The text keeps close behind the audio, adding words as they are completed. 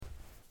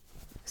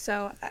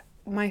So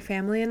my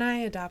family and I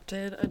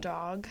adopted a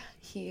dog.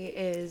 He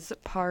is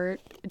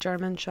part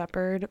German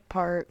Shepherd,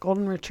 part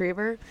Golden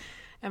Retriever.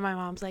 And my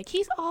mom's like,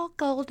 he's all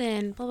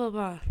golden, blah, blah,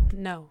 blah.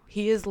 No,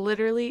 he is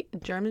literally a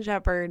German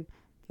Shepherd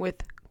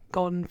with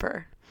golden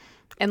fur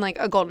and like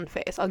a golden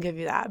face. I'll give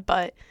you that.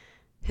 But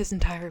his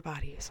entire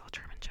body is all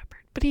German Shepherd.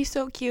 But he's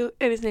so cute,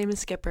 and his name is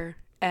Skipper.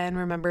 And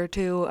remember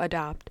to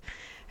adopt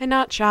and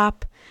not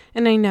shop.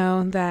 And I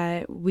know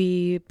that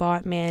we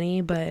bought Manny,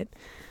 but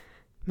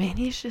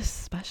Manny's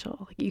just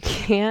special. Like, you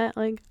can't,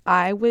 like,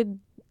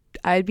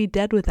 I'd be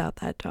dead without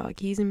that dog.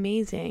 He's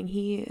amazing.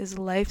 He is a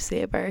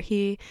lifesaver.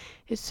 He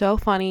is so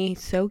funny,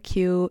 so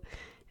cute,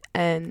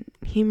 and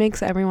he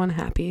makes everyone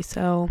happy.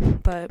 So,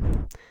 but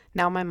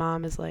now my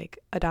mom is like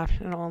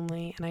adoption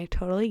only, and I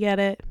totally get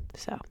it.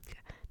 So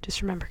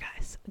just remember,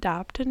 guys,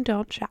 adopt and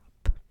don't shop.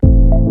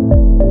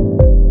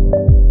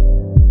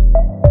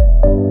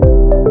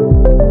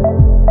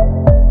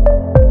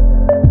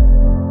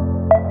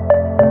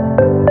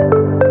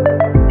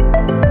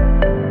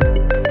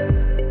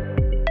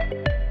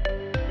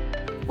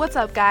 What's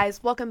up,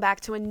 guys? Welcome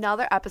back to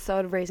another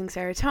episode of Raising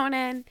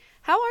Serotonin.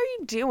 How are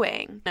you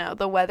doing? Now,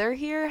 the weather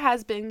here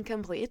has been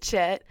complete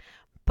shit,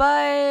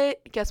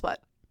 but guess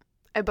what?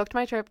 I booked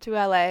my trip to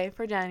LA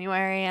for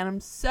January, and I'm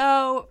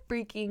so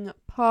freaking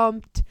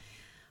pumped.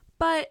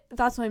 But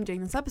that's why I'm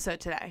doing this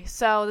episode today.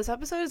 So this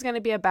episode is going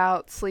to be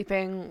about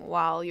sleeping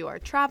while you are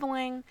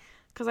traveling,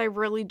 because I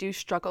really do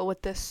struggle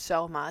with this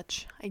so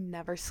much. I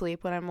never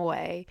sleep when I'm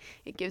away.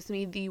 It gives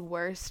me the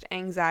worst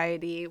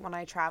anxiety when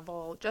I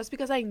travel just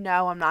because I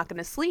know I'm not going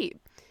to sleep.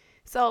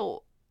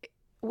 So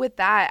with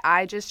that,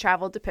 I just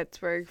traveled to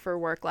Pittsburgh for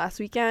work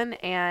last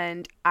weekend,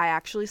 and I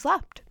actually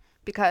slept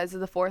because of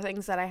the 4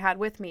 things that I had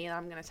with me and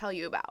I'm going to tell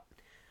you about.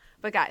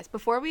 But guys,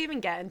 before we even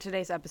get into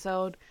today's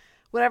episode,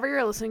 whatever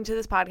you're listening to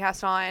this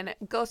podcast on,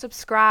 go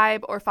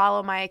subscribe or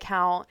follow my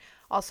account.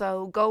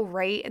 Also, go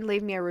rate and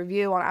leave me a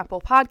review on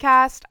Apple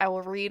Podcast. I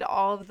will read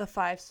all of the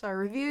 5-star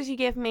reviews you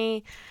give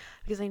me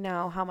because I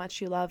know how much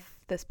you love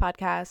this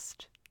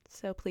podcast.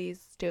 So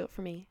please do it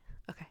for me.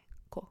 Okay,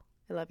 cool.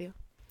 I love you.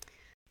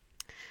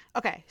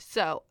 Okay,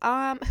 so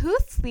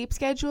whose sleep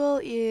schedule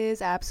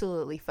is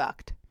absolutely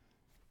fucked?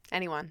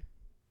 Anyone?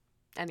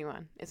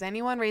 Is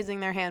anyone raising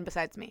their hand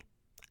besides me?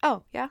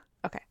 Oh, yeah?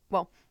 Okay,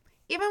 well,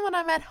 even when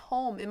I'm at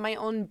home in my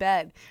own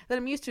bed that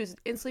I'm used to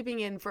in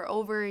sleeping in for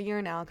over a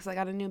year now, because I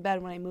got a new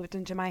bed when I moved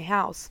into my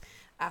house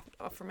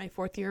for my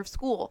 4th year of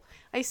school,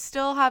 I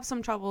still have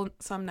some trouble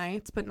some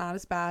nights, but not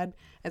as bad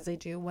as I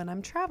do when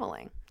I'm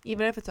traveling.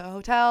 Even if it's a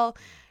hotel,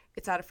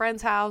 it's at a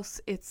friend's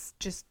house, it's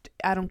just,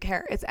 I don't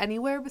care. It's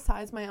anywhere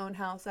besides my own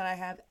house that I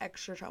have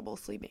extra trouble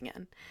sleeping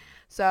in.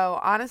 So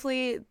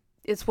honestly,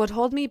 it's what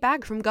holds me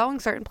back from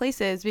going certain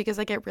places because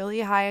I get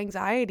really high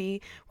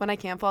anxiety when I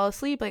can't fall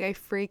asleep. Like, I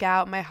freak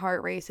out, my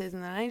heart races,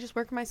 and then I just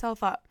work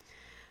myself up.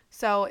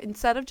 So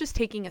instead of just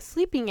taking a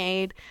sleeping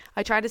aid,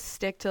 I try to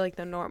stick to like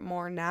the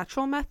more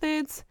natural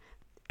methods,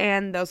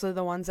 and those are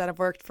the ones that have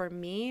worked for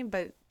me.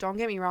 But don't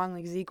get me wrong,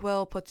 like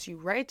ZzzQuil puts you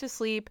right to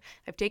sleep.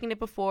 I've taken it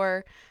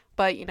before,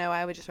 but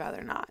I would just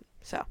rather not.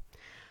 So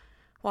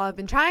while I've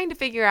been trying to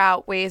figure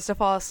out ways to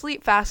fall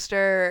asleep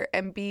faster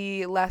and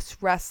be less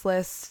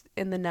restless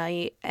in the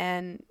night,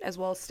 and as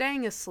well as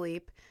staying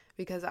asleep,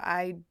 because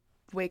I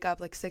wake up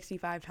like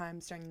 65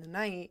 times during the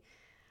night,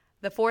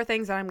 the 4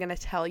 things that I'm going to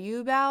tell you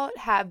about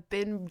have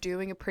been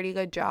doing a pretty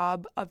good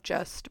job of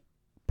just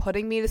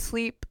putting me to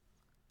sleep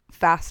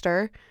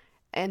faster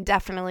and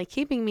definitely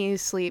keeping me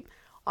asleep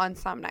on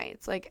some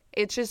nights. Like,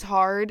 it's just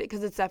hard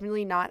because it's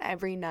definitely not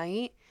every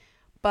night.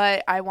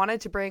 But I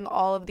wanted to bring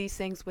all of these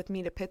things with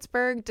me to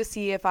Pittsburgh to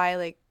see if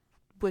I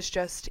was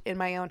just in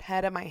my own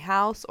head at my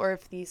house, or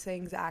if these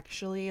things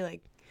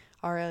actually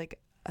are a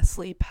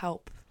sleep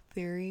help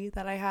theory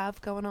that I have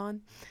going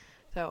on.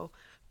 So,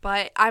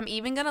 but I'm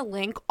even going to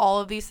link all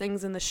of these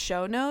things in the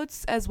show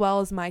notes, as well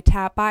as my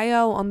tap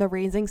bio on the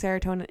Raising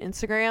Serotonin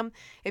Instagram.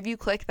 If you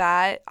click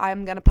that,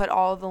 I'm going to put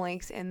all of the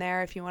links in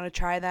there if you want to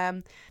try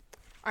them.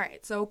 All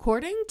right. So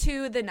according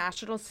to the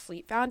National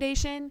Sleep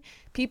Foundation,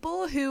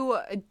 people who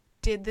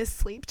did this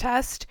sleep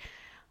test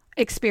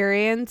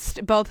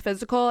experienced both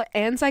physical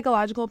and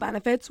psychological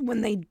benefits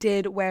when they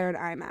did wear an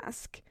eye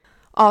mask.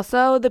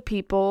 Also, the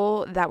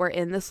people that were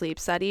in the sleep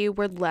study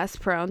were less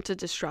prone to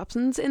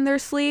disruptions in their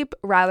sleep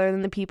rather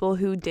than the people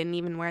who didn't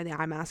even wear the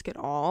eye mask at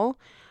all.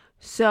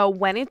 So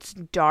when it's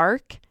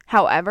dark,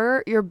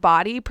 however, your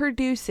body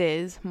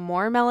produces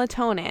more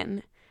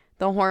melatonin,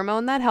 the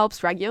hormone that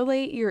helps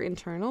regulate your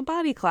internal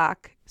body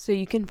clock, so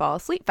you can fall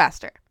asleep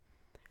faster.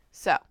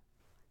 So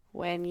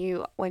when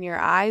your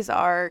eyes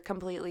are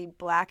completely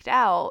blacked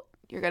out,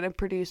 you're going to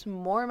produce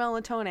more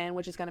melatonin,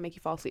 which is going to make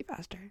you fall asleep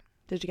faster.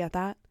 Did you get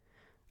that?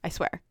 I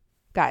swear.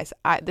 Guys,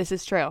 this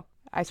is true.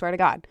 I swear to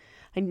God.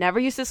 I never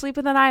used to sleep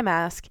with an eye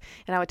mask,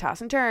 and I would toss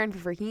and turn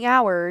for freaking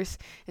hours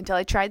until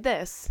I tried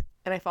this,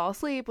 and I fall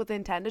asleep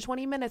within 10 to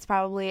 20 minutes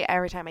probably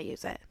every time I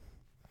use it.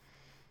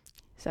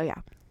 So yeah,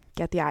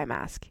 get the eye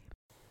mask.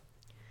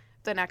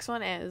 The next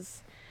one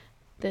is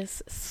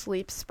this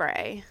sleep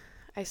spray.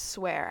 I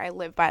swear I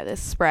live by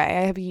this spray.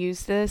 I have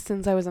used this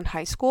since I was in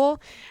high school,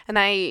 and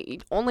I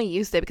only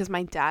used it because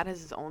my dad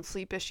has his own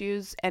sleep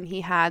issues, and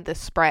he had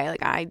this spray.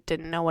 Like, I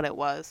didn't know what it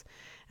was.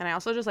 And I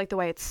also just like the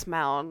way it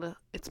smelled.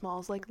 It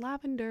smells like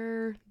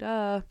lavender.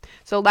 Duh.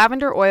 So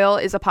lavender oil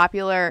is a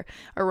popular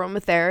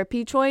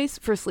aromatherapy choice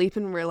for sleep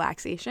and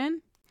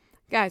relaxation.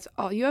 Guys,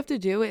 all you have to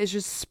do is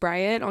just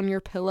spray it on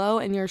your pillow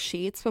and your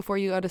sheets before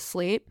you go to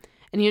sleep,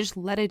 and you just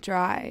let it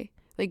dry.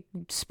 Like,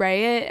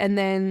 spray it and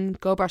then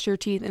go brush your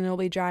teeth and it'll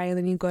be dry, and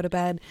then you go to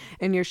bed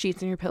and your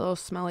sheets and your pillows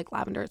smell like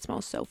lavender. It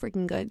smells so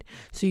freaking good.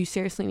 So you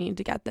seriously need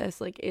to get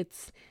this. Like,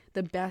 it's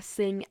the best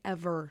thing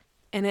ever.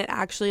 And it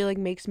actually like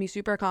makes me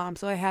super calm.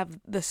 So I have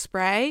the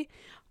spray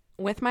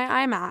with my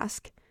eye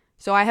mask.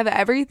 So I have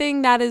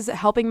everything that is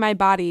helping my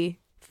body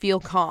feel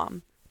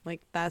calm.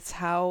 Like, that's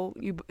how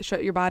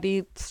your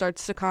body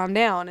starts to calm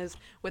down, is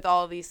with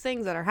all of these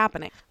things that are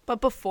happening.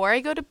 But before I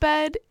go to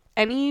bed,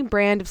 any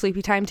brand of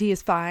Sleepy Time tea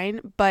is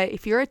fine. But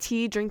if you're a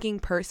tea drinking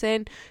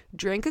person,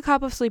 drink a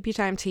cup of Sleepy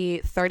Time tea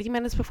 30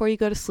 minutes before you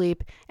go to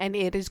sleep, and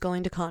it is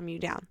going to calm you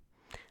down.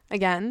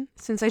 Again,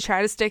 since I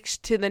try to stick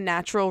to the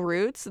natural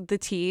roots, the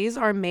teas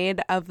are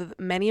made of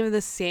many of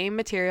the same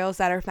materials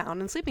that are found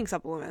in sleeping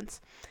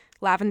supplements.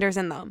 Lavender's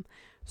in them.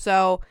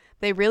 So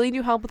they really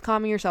do help with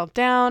calming yourself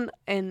down,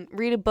 and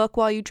read a book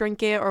while you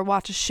drink it or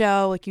watch a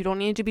show. Like, you don't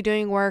need to be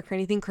doing work or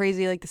anything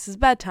crazy. Like, this is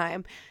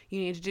bedtime.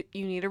 You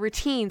need a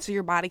routine so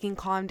your body can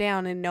calm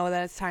down and know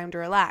that it's time to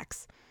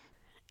relax.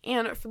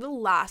 And for the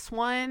last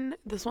one,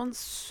 this one's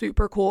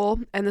super cool,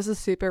 and this is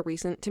super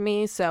recent to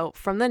me. So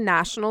from the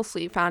National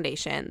Sleep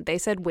Foundation, they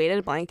said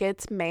weighted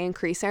blankets may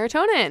increase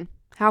serotonin.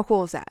 How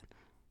cool is that?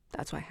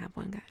 That's why I have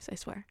one, guys, I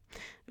swear.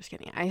 Just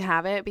kidding. I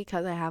have it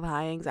because I have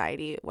high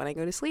anxiety when I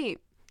go to sleep,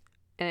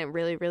 and it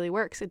really, really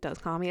works. It does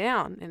calm me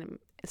down. And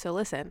so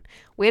listen,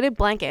 weighted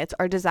blankets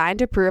are designed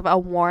to prove a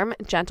warm,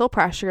 gentle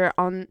pressure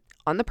on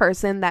the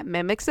person that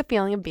mimics the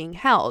feeling of being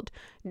held,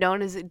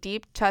 known as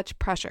deep touch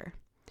pressure.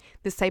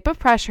 This type of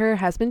pressure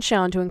has been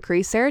shown to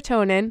increase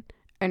serotonin,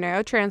 a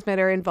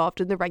neurotransmitter involved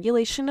in the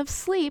regulation of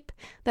sleep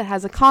that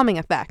has a calming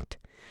effect.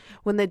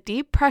 When the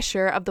deep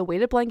pressure of the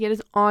weighted blanket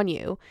is on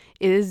you,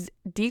 it is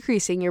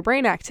decreasing your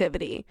brain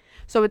activity.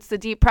 So it's the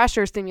deep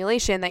pressure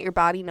stimulation that your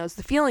body knows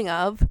the feeling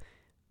of,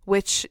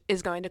 which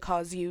is going to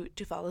cause you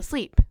to fall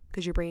asleep,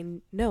 because your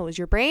brain knows.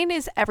 Your brain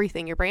is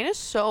everything. Your brain is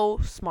so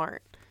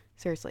smart.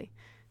 Seriously.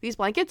 These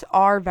blankets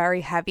are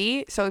very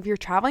heavy, so if you're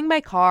traveling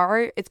by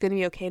car, it's going to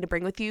be okay to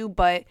bring with you,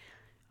 but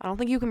I don't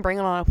think you can bring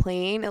it on a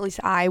plane. At least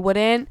I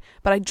wouldn't,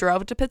 but I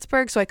drove to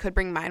Pittsburgh, so I could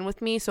bring mine with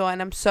me.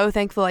 And I'm so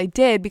thankful I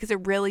did, because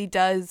it really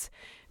does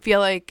feel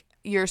like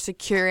you're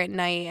secure at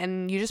night,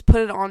 and you just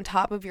put it on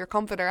top of your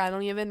comforter. I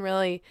don't even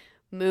really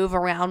move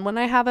around when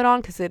I have it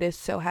on, because it is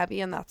so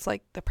heavy, and that's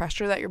like the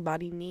pressure that your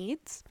body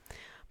needs.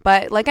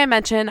 But like I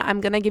mentioned,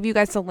 I'm going to give you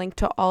guys a link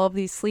to all of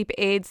these sleep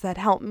aids that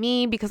help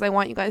me, because I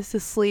want you guys to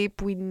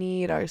sleep. We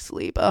need our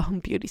sleep. Oh,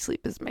 beauty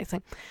sleep is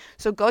amazing.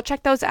 So go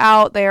check those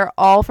out. They are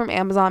all from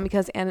Amazon,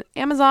 because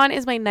Amazon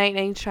is my knight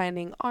in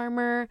shining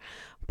armor.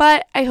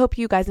 But I hope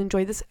you guys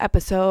enjoyed this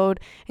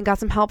episode and got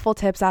some helpful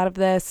tips out of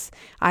this.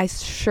 I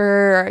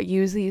sure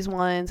use these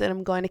ones, and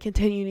I'm going to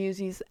continue to use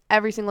these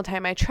every single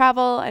time I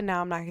travel. And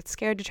now I'm not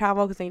scared to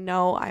travel, because I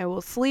know I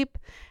will sleep.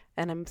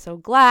 And I'm so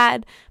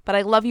glad. But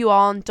I love you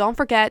all. And don't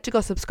forget to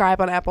go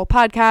subscribe on Apple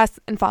Podcasts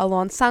and follow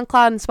on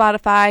SoundCloud and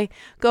Spotify.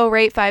 Go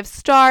rate 5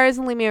 stars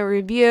and leave me a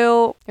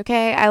review.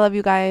 Okay, I love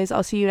you guys.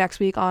 I'll see you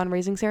next week on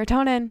Raising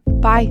Serotonin.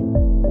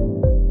 Bye.